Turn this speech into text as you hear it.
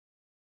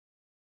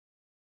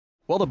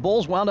Well, the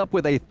Bulls wound up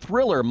with a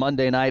thriller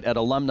Monday night at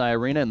Alumni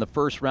Arena in the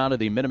first round of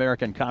the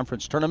Mid-American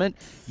Conference Tournament.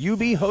 UB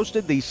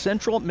hosted the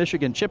Central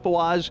Michigan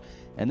Chippewas,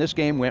 and this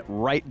game went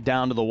right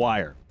down to the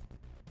wire.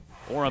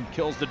 Orem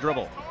kills the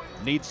dribble,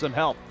 needs some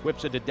help,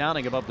 whips it to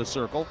Downing above the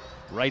circle,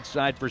 right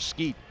side for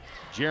Skeet.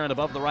 Jaron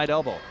above the right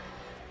elbow,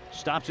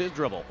 stops his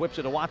dribble, whips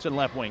it to Watson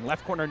left wing,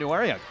 left corner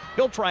Nuariuk.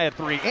 He'll try a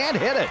three and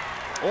hit it.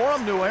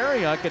 Orem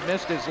Nuariuk had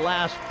missed his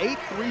last 8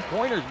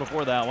 3-pointers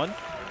before that one,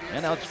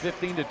 and now it's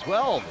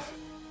 15-12.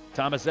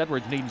 Thomas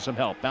Edwards needing some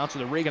help.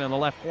 Bounces to Regan in the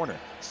left corner.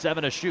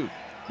 7 to shoot.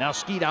 Now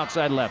Skeet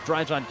outside left.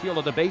 Drives on Keel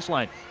to the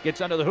baseline. Gets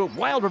under the hoop.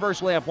 Wild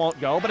reverse layup won't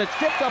go, but it's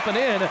tipped up and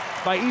in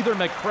by either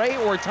McCray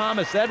or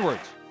Thomas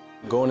Edwards.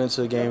 Going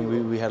into the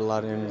game, we had a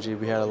lot of energy.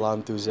 We had a lot of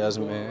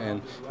enthusiasm,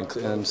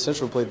 and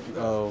Central played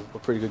a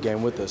pretty good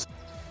game with us.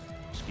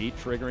 Skeet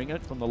triggering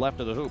it from the left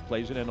of the hoop.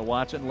 Plays it into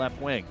Watson,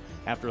 left wing.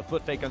 After a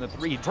foot fake on the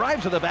three,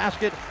 drives to the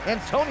basket,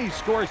 and Tony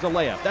scores the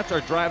layup. That's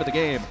our drive of the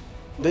game.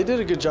 They did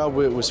a good job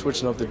with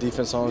switching up the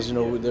defense on us. You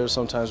know, there were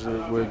sometimes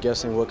we're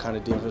guessing what kind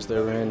of defense they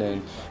were in,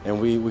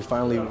 and we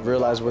finally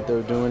realized what they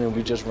were doing, and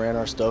we just ran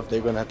our stuff. They're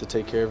going to have to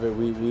take care of it.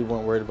 We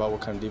weren't worried about what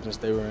kind of defense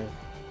they were in.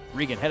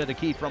 Regan headed the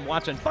key from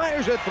Watson,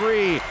 fires a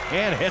three,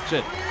 and hits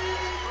it.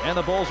 And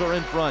the Bulls are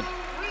in front.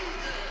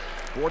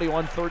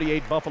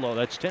 41-38 Buffalo.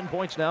 That's 10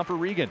 points now for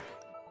Regan.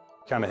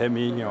 Kind of hit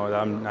me, you know,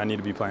 I need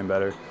to be playing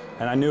better.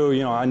 And I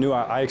knew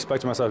I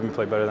expected myself to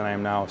play better than I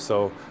am now.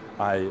 So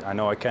I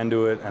know I can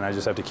do it, and I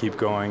just have to keep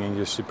going and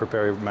just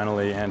prepare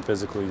mentally and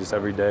physically just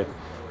every day,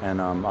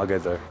 and I'll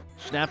get there.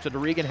 Snaps it to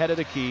Regan, head of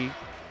the key.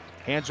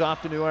 Hands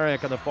off to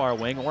Nuariuk on the far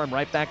wing. Orem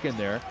right back in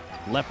there.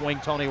 Left wing,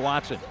 Tony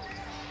Watson.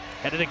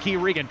 Head of the key,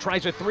 Regan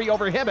tries a three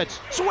over Hibbets.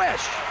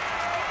 Swish!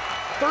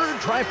 Third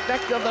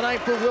trifecta of the night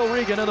for Will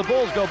Regan, and the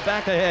Bulls go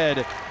back ahead,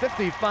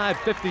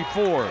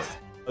 55-54.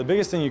 The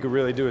biggest thing you could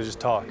really do is just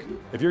talk.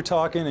 If you're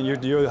talking and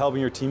you're helping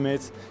your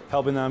teammates,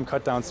 helping them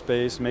cut down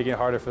space, making it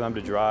harder for them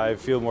to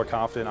drive, feel more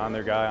confident on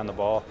their guy on the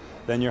ball,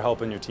 then you're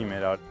helping your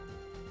teammate out.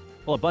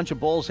 Well, a bunch of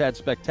Bulls had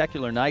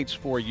spectacular nights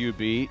for UB.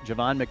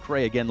 Javon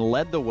McCray again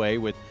led the way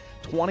with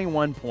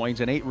 21 points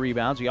and 8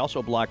 rebounds. He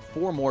also blocked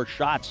 4 more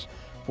shots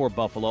for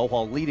Buffalo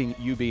while leading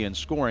UB in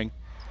scoring.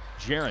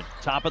 Jaron,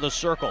 top of the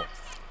circle.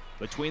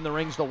 Between the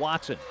rings to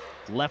Watson.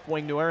 Left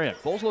wing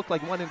Nuariuk. Bulls look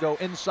like wanting to go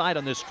inside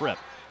on this trip.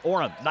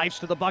 Orem knifes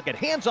to the bucket.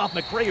 Hands off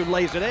McCray, who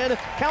lays it in.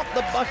 Count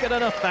the bucket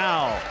and a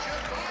foul.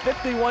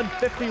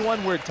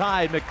 51-51, we're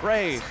tied.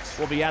 McCray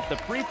will be at the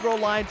free throw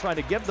line trying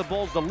to give the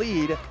Bulls the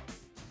lead.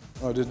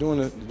 Just doing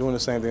the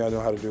same thing I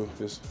know how to do.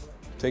 Just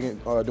doing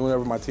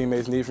whatever my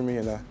teammates need from me,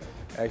 and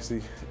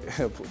actually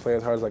play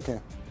as hard as I can.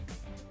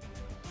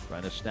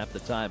 Trying to snap the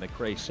time.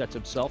 McCray sets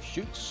himself,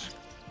 shoots,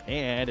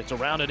 and it's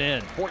around and in.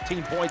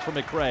 14 points for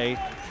McCray.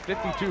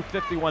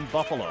 52-51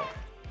 Buffalo.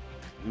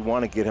 We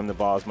want to get him the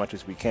ball as much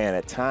as we can.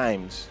 At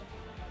times,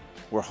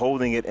 we're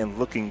holding it and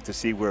looking to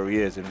see where he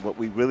is, and what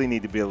we really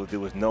need to be able to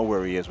do is know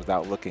where he is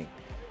without looking.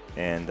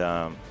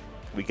 And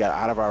we got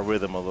out of our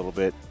rhythm a little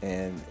bit,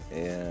 and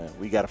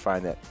we got to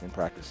find that in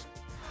practice.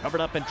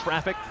 Covered up in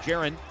traffic,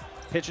 Jaron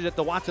pitches it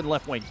to Watson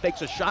left wing,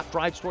 fakes a shot,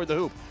 drives toward the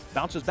hoop,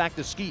 bounces back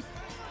to Skeet.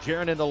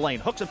 Jaron in the lane,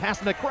 hooks and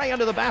passes to McCray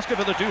under the basket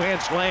for the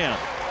two-hand slam.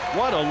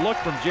 What a look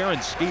from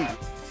Jaron Skeet.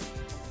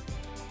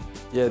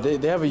 Yeah,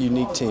 they have a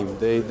unique team.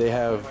 They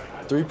have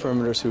 3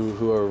 perimeters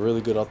who are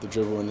really good off the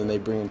dribble, and then they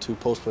bring in 2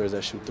 post players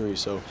that shoot 3.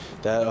 So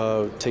that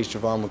takes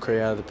Javon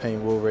McCray out of the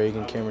paint, Will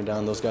Regan, Cameron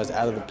Down, those guys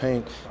out of the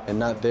paint and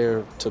not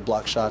there to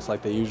block shots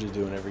like they usually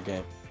do in every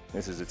game.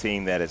 This is a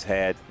team that has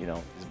had,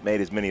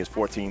 made as many as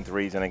 14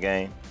 threes in a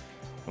game,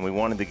 and we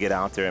wanted to get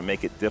out there and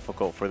make it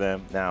difficult for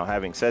them. Now,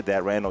 having said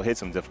that, Randall hit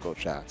some difficult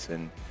shots,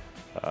 and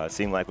it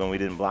seemed like when we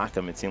didn't block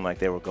them, it seemed like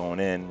they were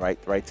going in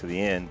right to the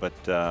end.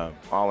 But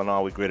all in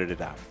all, we gritted it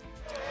out.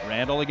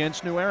 Randall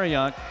against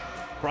Nuariuk.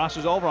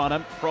 Crosses over on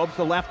him, probes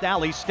the left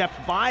alley, steps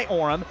by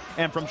Orem,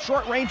 and from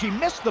short range he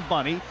missed the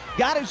bunny,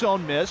 got his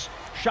own miss,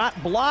 shot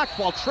blocked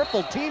while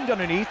triple teamed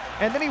underneath,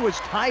 and then he was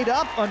tied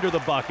up under the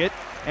bucket,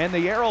 and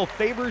the arrow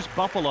favors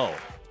Buffalo.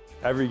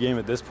 Every game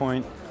at this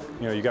point,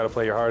 you got to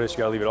play your hardest, you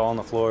got to leave it all on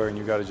the floor, and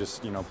you got to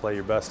just, play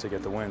your best to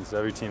get the wins.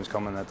 Every team's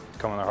coming their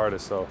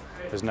hardest, so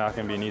it's not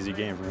going to be an easy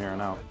game from here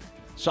on out.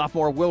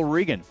 Sophomore Will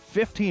Regan,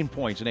 15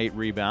 points and 8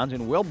 rebounds,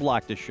 and Will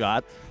blocked a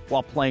shot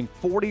while playing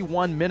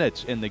 41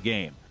 minutes in the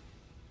game.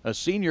 A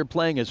senior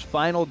playing his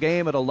final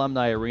game at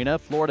Alumni Arena,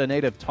 Florida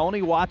native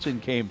Tony Watson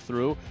came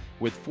through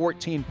with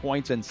 14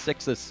 points and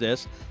 6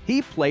 assists.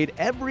 He played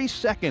every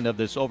second of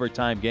this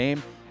overtime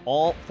game,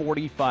 all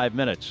 45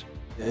 minutes.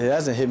 It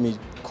hasn't hit me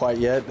quite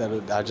yet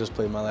that I just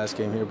played my last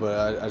game here,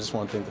 but I just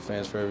want to thank the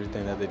fans for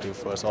everything that they do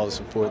for us, all the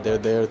support. They're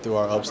there through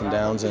our ups and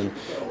downs, and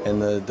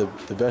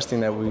the best thing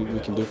that we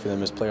can do for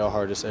them is play our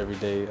hardest every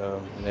day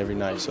and every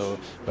night. So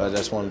I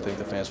just want to thank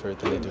the fans for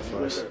everything they do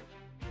for us.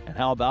 And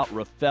how about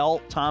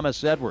Rafael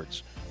Thomas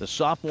Edwards? The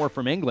sophomore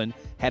from England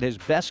had his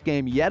best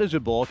game yet as a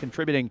Bull,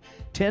 contributing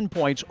 10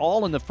 points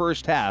all in the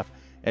first half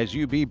as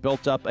UB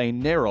built up a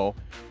narrow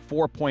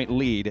 4-point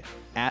lead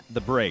at the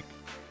break.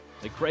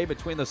 McCray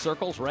between the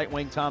circles, right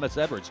wing Thomas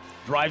Edwards.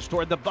 Drives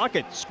toward the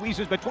bucket,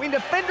 squeezes between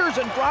defenders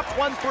and drops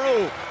one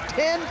through.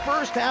 10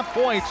 first-half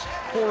points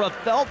for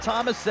Rafael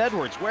Thomas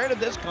Edwards. Where did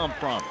this come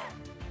from?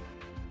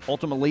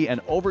 Ultimately,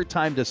 an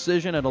overtime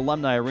decision at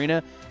Alumni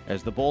Arena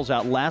as the Bulls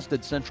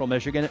outlasted Central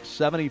Michigan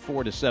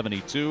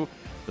 74-72.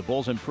 The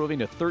Bulls improving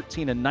to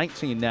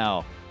 13-19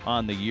 now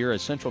on the year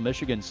as Central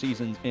Michigan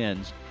season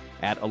ends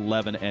at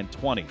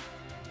 11-20.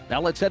 Now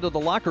let's head to the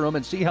locker room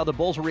and see how the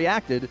Bulls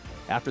reacted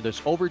after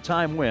this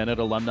overtime win at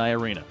Alumni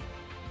Arena.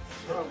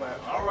 All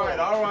right.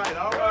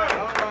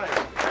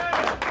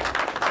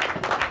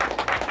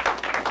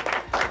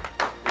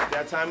 It's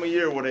that time of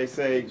year where they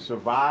say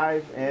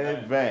survive and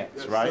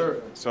advance, right?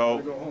 Sir. So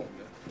Go home.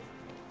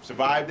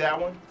 survive that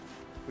one,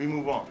 we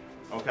move on,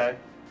 okay?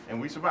 And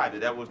we survived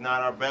it. That was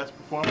not our best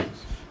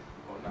performance,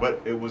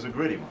 but it was a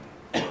gritty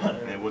one,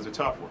 and it was a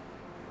tough one.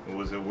 It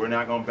was we're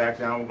not going to back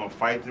down. We're going to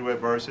fight through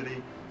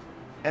adversity.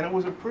 And it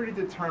was a pretty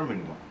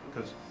determined one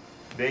because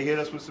they hit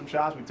us with some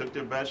shots. We took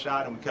their best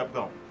shot and we kept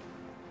going.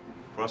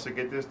 For us to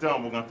get this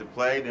done, we're going to have to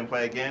play, then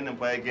play again, then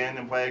play again,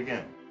 then play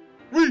again.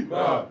 We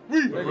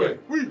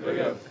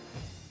again.